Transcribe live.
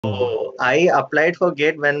So I applied for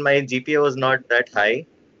GATE when my GPA was not that high,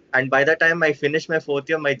 and by the time I finished my fourth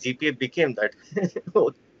year, my GPA became that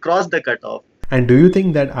crossed the cutoff. And do you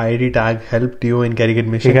think that IIT tag helped you in getting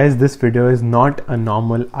admission? Hey guys, this video is not a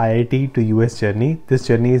normal IIT to US journey. This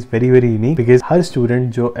journey is very unique because her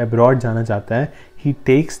student जो abroad जाना चाहता है, he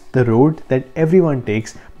takes the road that everyone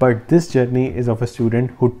takes, but this journey is of a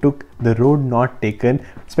student who took the road not taken,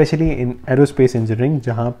 especially in aerospace engineering,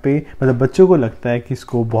 जहाँ पे मतलब बच्चों को लगता है कि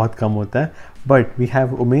scope बहुत कम होता है. But we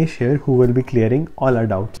have Umesh here who will be clearing all our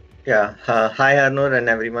doubts. Yeah, hi Arnoor and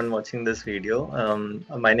everyone watching this video.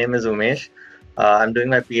 My name is Umesh. I'm doing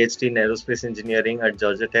my PhD in Aerospace Engineering at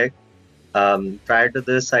Georgia Tech. Prior to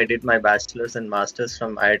this, I did my bachelor's and master's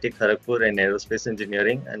from IIT Kharagpur in Aerospace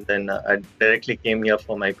Engineering, and then I directly came here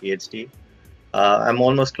for my PhD. I'm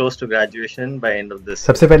almost close to graduation by end of this.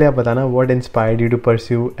 सबसे पहले आप बताना what inspired you to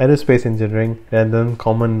pursue aerospace engineering rather than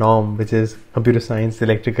common norm which is computer science,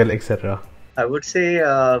 electrical, etc. I would say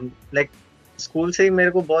like school से ही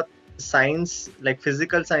मेरे को बहुत science like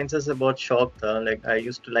physical sciences से बहुत शौक था. Like I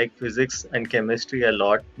used to like physics and chemistry a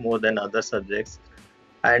lot more than other subjects.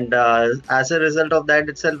 And as a result of that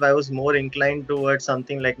itself, I was more inclined towards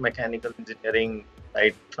something like mechanical engineering,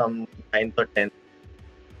 right, from 9th or 10th.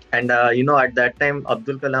 And at that time,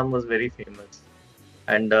 Abdul Kalam was very famous.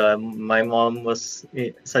 And my mom was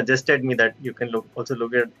suggested me that you can also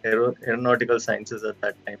look at aeronautical sciences at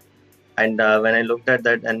that time. And when I looked at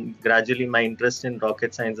that, and gradually my interest in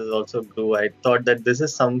rocket sciences also grew, I thought that this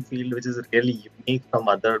is some field which is really unique from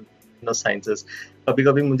other sciences.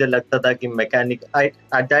 कभी-कभी मुझे लगता था कि mechanic.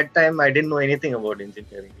 At that time I didn't know anything about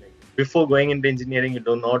engineering. Like before going into engineering, you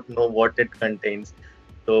do not know what it contains.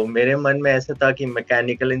 तो मेरे मन में ऐसा था कि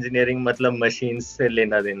mechanical engineering मतलब machines से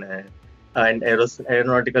लेना देना है, and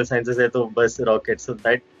aeronautical sciences है तो बस rockets. So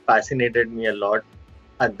that fascinated me a lot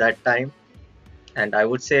at that time, and I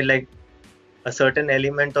would say like a certain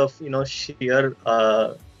element of sheer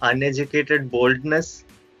uneducated boldness,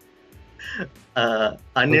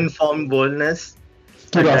 uninformed boldness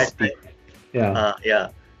at that time.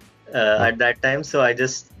 At that time, so I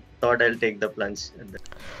just thought I'll take the plunge.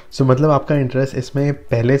 So मतलब आपका interest इसमें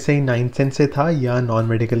पहले से ही 9th 10th से था या non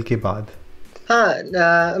medical के बाद?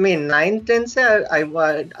 I mean 9th 10th से I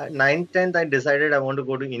 9th 10th I decided I want to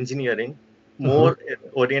go to engineering, more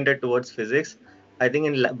oriented towards physics. I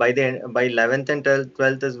think by 11th and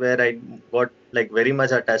 12th is where I got like very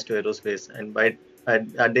much attached to aerospace, and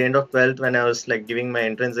at the end of 12th when I was like giving my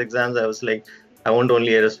entrance exams, I was like I want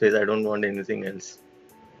only aerospace, I don't want anything else.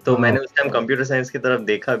 तो मैंने उस time computer science की तरफ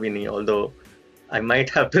देखा भी नहीं, although I might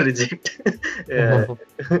have to reject.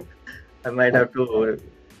 I might have to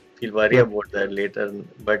feel worried about that later,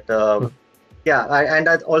 but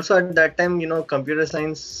also at that time computer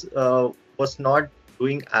science was not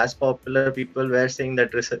doing as popular. People were saying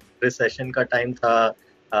that recession का time था,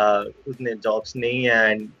 उतने jobs नहीं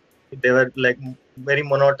है, and they were like very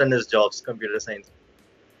monotonous jobs computer science.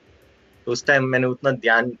 तो उस time मैंने उतना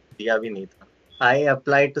ध्यान दिया भी नहीं था. I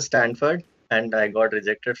applied to Stanford and I got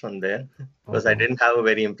rejected from there because I didn't have a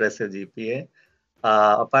very impressive GPA.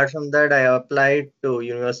 Apart from that, I applied to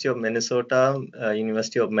University of Minnesota,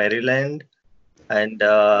 University of Maryland, and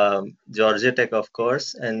Georgia Tech, of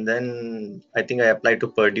course. And then I think I applied to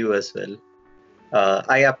Purdue as well.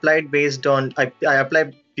 I applied I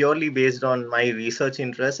applied purely based on my research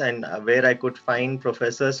interests and where I could find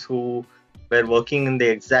professors who were working in the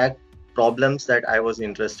exact problems that I was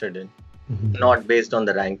interested in. Not based on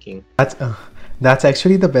the ranking. That's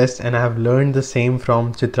actually the best, and I have learned the same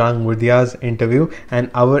from Chitrang Murdia's interview, and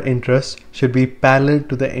our interest should be parallel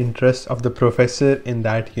to the interest of the professor in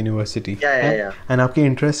that university. Yeah. And आपके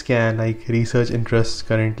interest क्या है, like research interests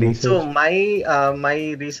currently? So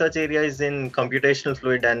my research area is in computational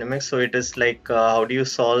fluid dynamics. So it is like how do you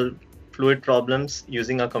solve fluid problems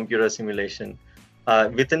using a computer simulation.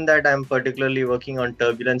 Within that, I'm particularly working on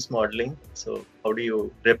turbulence modeling. So how do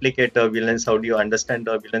you replicate turbulence? How do you understand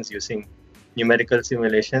turbulence using numerical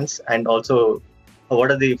simulations? And also, what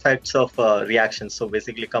are the effects of reactions? So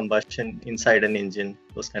basically combustion inside an engine,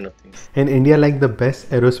 those kind of things. In India, like the best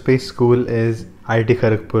aerospace school is IIT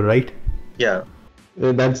Kharagpur, right? Yeah.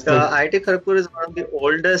 IIT Kharagpur is one of the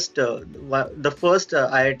oldest, the first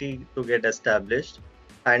IIT to get established.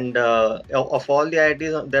 And of all the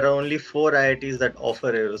IITs, there are only 4 IITs that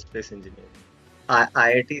offer aerospace engineering.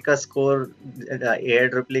 IIT का score,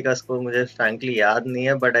 AIEEE का score मुझे frankly याद नहीं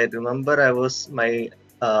है, but I remember my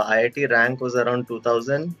IIT rank was around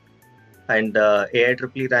 2000 and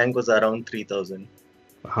AIEEE rank was around 3000.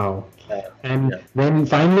 Wow. And then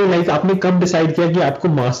finally, like आपने कब decide किया कि आपको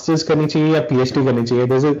masters करनी चाहिए या PhD करनी चाहिए?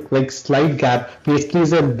 There's a like slight gap. PhD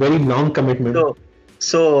is a very long commitment.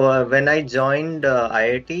 So when I joined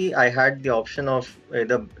IIT, I had the option of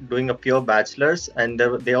either doing a pure bachelor's, and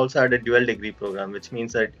they also had a dual degree program, which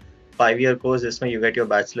means that 5 year course is when you get your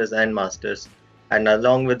bachelor's and master's. And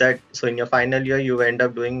along with that, so in your final year, you end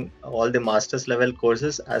up doing all the master's level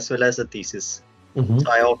courses as well as a thesis. Mm-hmm.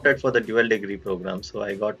 So I opted for the dual degree program. So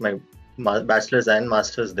I got my bachelor's and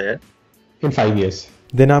master's there. In 5 years.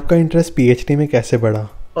 Then आपका interest PhD में कैसे बढ़ा?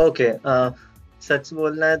 Okay. सच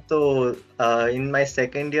बोलना है तो in my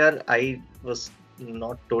second year I was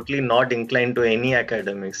not inclined to any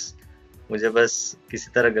academics. मुझे बस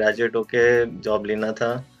किसी तरह ग्रेजुएट होके जॉब लेना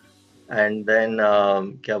था. And then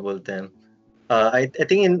क्या बोलते हैं, I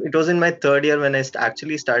think it was in my third year when I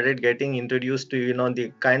actually started getting introduced to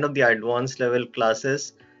the kind of the advanced level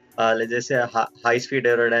classes. like जैसे high speed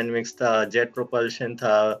aerodynamics था, jet propulsion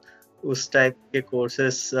था, उस type के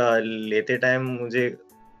courses लेते time मुझे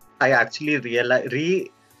I actually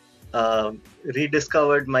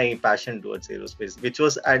rediscovered my passion towards aerospace, which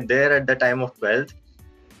was at the time of 12th.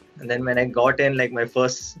 And then when I got in, like my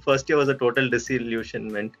first year was a total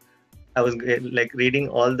disillusionment. I was like reading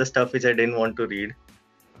all the stuff which I didn't want to read.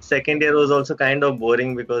 Second year was also kind of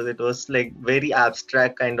boring because it was like very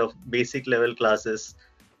abstract kind of basic level classes,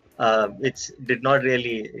 which did not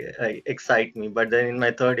really excite me. But then in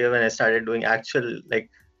my third year, when I started doing actual like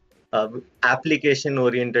application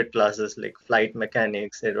oriented classes like flight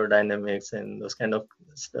mechanics, aerodynamics, and those kind of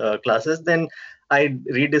classes, then I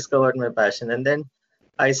rediscovered my passion. And then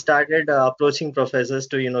I started approaching professors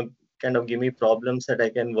to kind of give me problems that I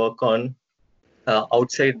can work on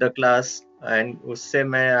outside the class. And usse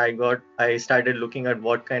mein I started looking at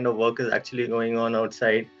what kind of work is actually going on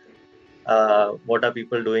outside. What are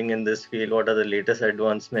people doing in this field? What are the latest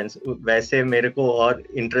advancements? वैसे मेरे को और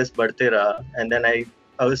interest बढ़ते रहा. And then I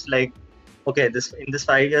was like, okay, in this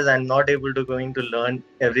 5 years I'm not able to going to learn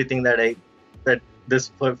everything that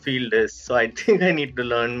this field is. So I think I need to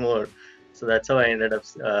learn more. So that's how I ended up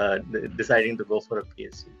deciding to go for a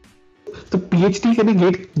PhD. तो PhD के लिए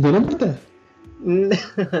gate देना पड़ता है?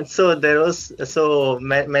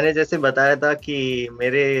 मैंने जैसे बताया था कि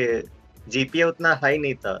मेरे जीपीए उतना हाई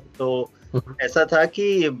नहीं था, तो ऐसा था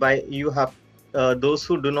कि you have those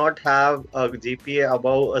who do not have a GPA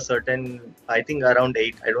above a certain, I think around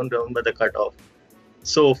 8, I don't remember the cutoff.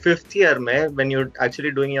 So 5th year mein, when you're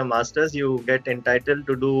actually doing your masters, you get entitled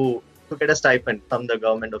to get a stipend from the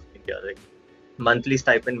government of India, like monthly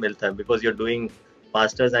stipend milta hai, because you're doing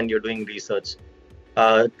masters and you're doing research.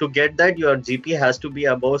 To get that, your GPA has to be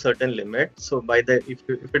above a certain limit. So if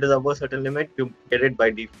it is above a certain limit, you get it by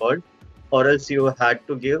default, or else you had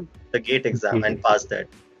to give the GATE exam and pass that.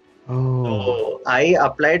 Oh. So I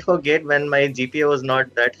applied for GATE when my GPA was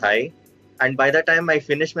not that high, and by the time I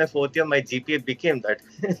finished my 4th year, my GPA became that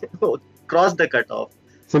crossed the cutoff.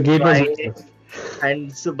 So GATE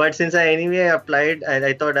but since I anyway applied,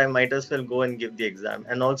 I thought I might as well go and give the exam.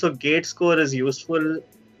 And also GATE score is useful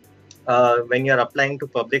when you're applying to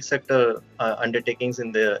public sector undertakings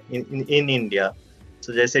in India.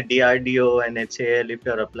 So जैसे DRDO and HAL, if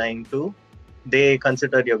you're applying to, they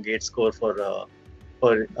consider your GATE score for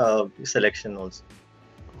selection also.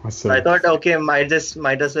 Awesome. So I thought, okay, might as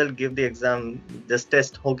well give the exam, just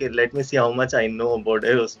test. Okay, let me see how much I know about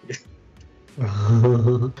aerospace.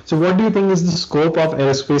 So what do you think is the scope of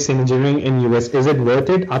aerospace engineering in US? Is it worth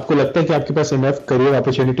it? आपको लगता है कि आपके पास enough career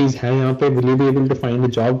opportunities हैं यहाँ पे? Will you be able to find a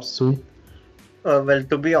job soon? Well,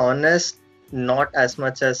 to be honest, not as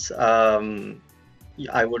much as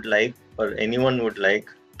I would like or anyone would like.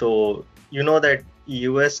 So you know that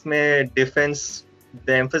US में defense,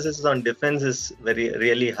 the emphasis on defense is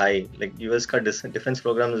really high. Like US का defense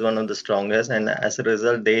program is one of the strongest, and as a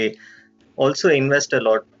result, they also invest a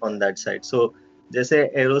lot on that side. So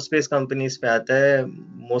जैसे aerospace companies पे आता है,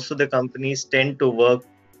 most of the companies tend to work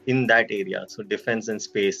in that area, so defense and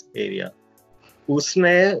space area.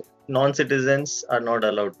 उसमें non-citizens are not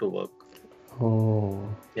allowed to work. Oh.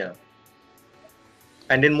 Yeah.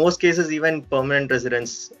 And in most cases, even permanent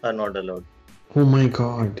residents are not allowed. Oh my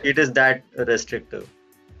God. It is that restrictive.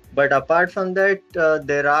 But apart from that,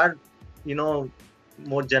 there are,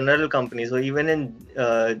 more general companies. So even in,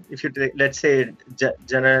 if you take, let's say,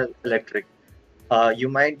 General Electric, you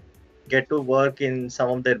might get to work in some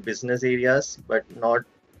of their business areas, but not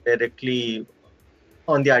directly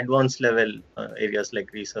on the advanced level areas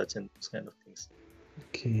like research and those kind of things.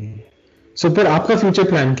 Okay. So, फिर आपका future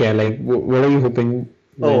plan क्या है? Like, what are you hoping?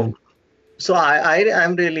 So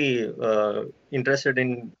I'm really interested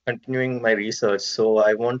in continuing my research. So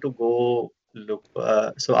I want to go look.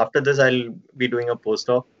 So after this, I'll be doing a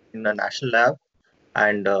postdoc in a national lab,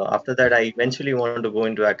 and after that, I eventually want to go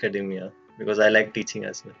into academia because I like teaching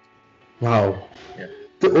as well. Wow, Yeah.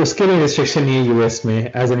 तो उसके लिए restriction नहीं है US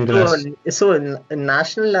में as an international?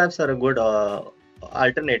 National labs are a good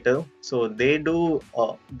alternative. So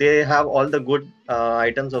they have all the good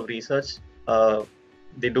items of research.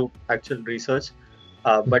 They do actual research,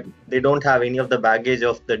 but they don't have any of the baggage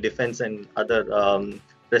of the defense and other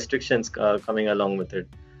restrictions coming along with it.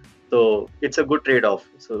 So it's a good trade-off.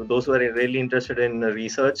 So those who are really interested in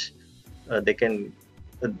research, they can.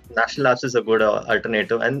 National Labs is a good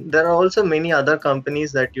alternative, and there are also many other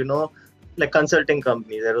companies that like consulting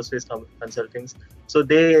companies, aerospace consultings. So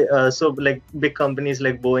so like big companies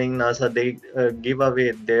like Boeing, NASA, they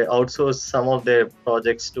they outsource some of their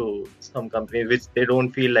projects to some companies which they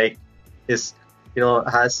don't feel like is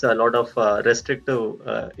has a lot of restrictive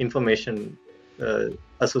information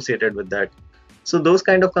associated with that. So those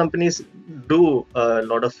kind of companies do a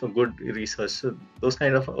lot of good research. So those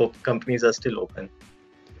kind of companies are still open.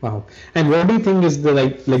 Wow. And what do you think is the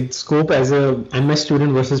like scope as a MS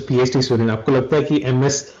student versus PhD student? आपको लगता है कि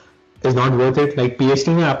MS is not worth it? Like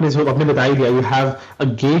PhD में आपने बता ही दिया, you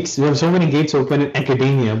have so many gates open in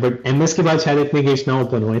academia, but MS के बाद शायद इतने gates ना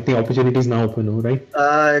open हो, इतनी opportunities ना open हो, right?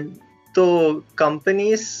 तो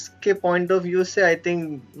कंपनीज के पॉइंट ऑफ व्यू से I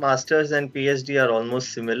think masters and PhD are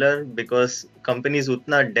almost similar, because companies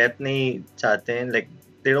उतना डेप्थ नहीं चाहते हैं. Like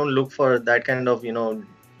they don't look for that kind of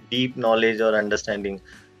deep knowledge or understanding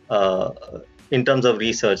in terms of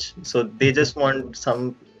research. So they just want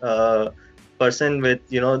some person with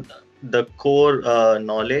the core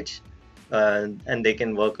knowledge, and they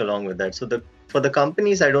can work along with that. So for the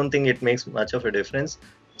companies, I don't think it makes much of a difference.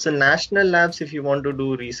 So national labs, if you want to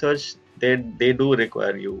do research, they do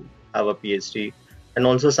require you have a PhD, and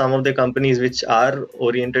also some of the companies which are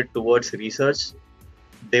oriented towards research,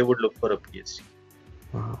 they would look for a PhD.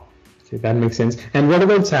 Wow. That makes sense. And what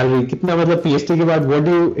about salary? कितना मतलब PhD के बाद what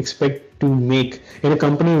do you expect to make in a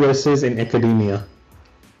company versus in academia?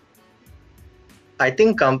 I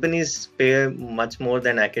think companies pay much more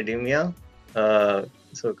than academia.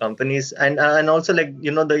 So companies and also like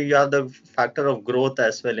you have the factor of growth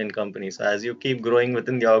as well in companies. So as you keep growing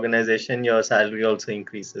within the organization, your salary also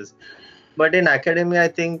increases. But in academia, I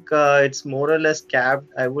think it's more or less capped.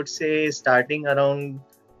 I would say starting around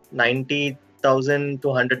 90,000 to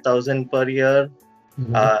 100,000 per year.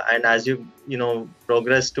 And as you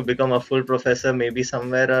progress to become a full professor, maybe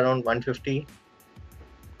somewhere around 150.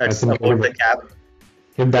 That's about the cap.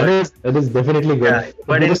 Yeah, that is definitely good. Yeah,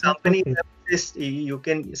 but in companies, you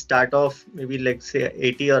can start off maybe like say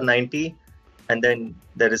 80 or 90, and then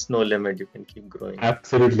there is no limit. You can keep growing.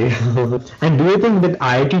 Absolutely. And do you think that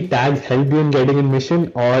IIT tag helped you in getting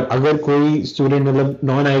admission, or अगर कोई student मतलब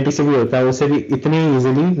non IIT से भी होता है, उसे भी इतने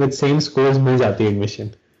easily with same scores मिल जाती है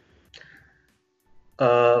admission?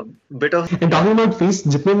 Bit of. And talking about fees,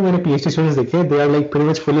 जितने भी मैंने PhD students देखे, they are like pretty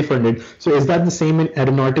much fully funded. So is that the same in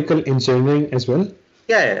aeronautical engineering as well?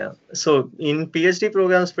 Yeah. So in PhD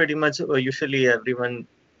programs, pretty much usually everyone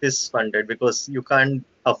is funded because you can't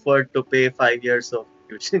afford to pay 5 years of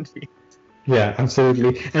tuition fee. Yeah,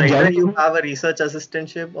 absolutely. And either you have a research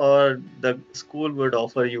assistantship or the school would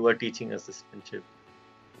offer you a teaching assistantship.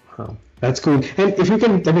 That's cool. And if you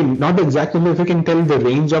can, I mean, not the exact number, if you can tell the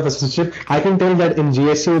range of assistantship, I can tell that in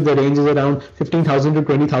GSU the range is around $15,000 to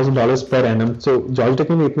 $20,000 per annum. So Georgia Tech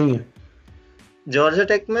में इतनी है? Georgia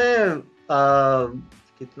Tech में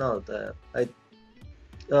कितना होता है?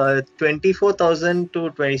 24,000 to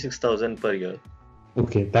 26,000 per year.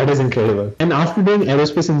 Okay, that is incredible. And after doing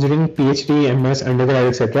aerospace engineering, PhD, MS, undergrad,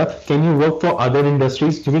 etc., can you work for other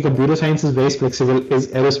industries? Because computer science is very flexible. Is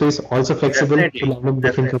aerospace also flexible to land with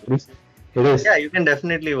different companies? It is. Yeah, you can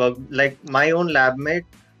definitely work. Like my own lab mate,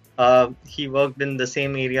 he worked in the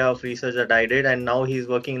same area of research that I did, and now he's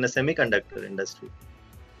working in the semiconductor industry.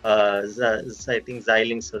 I think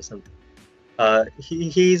Xilinx or something.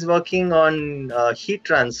 He's working on heat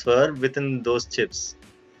transfer within those chips.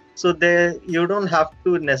 So there, you don't have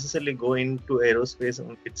to necessarily go into aerospace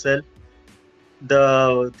itself.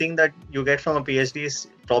 The thing that you get from a PhD is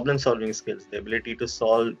problem-solving skills, the ability to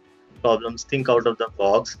solve problems, think out of the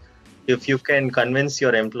box. If you can convince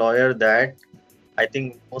your employer that, I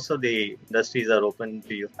think most of the industries are open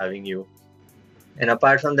to you having you. And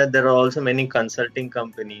apart from that, there are also many consulting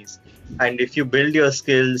companies. And if you build your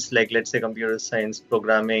skills, like let's say computer science,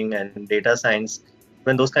 programming, and data science,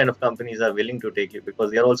 when those kind of companies are willing to take you, because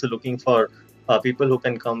they are also looking for people who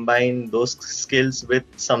can combine those skills with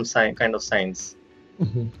some kind of science.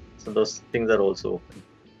 Mm-hmm. So those things are also open.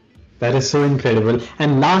 That is so incredible.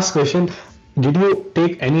 And last question, did you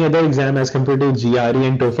take any other exam as compared to GRE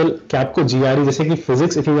and TOEFL? क्या आपको GRE जैसे कि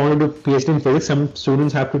physics, if you want to do PhD in physics, some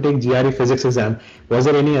students have to take GRE physics exam. Was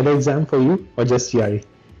there any other exam for you or just GRE?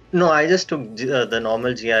 No, I just took the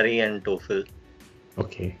normal GRE and TOEFL.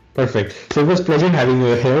 Okay, perfect. So it was pleasure having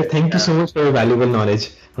you here. Thank you so Yeah. much for your valuable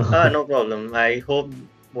knowledge. No problem. I hope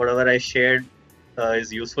whatever I shared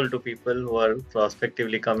is useful to people who are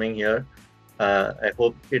prospectively coming here. I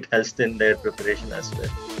hope it helps in their preparation as well.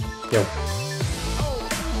 Yeah.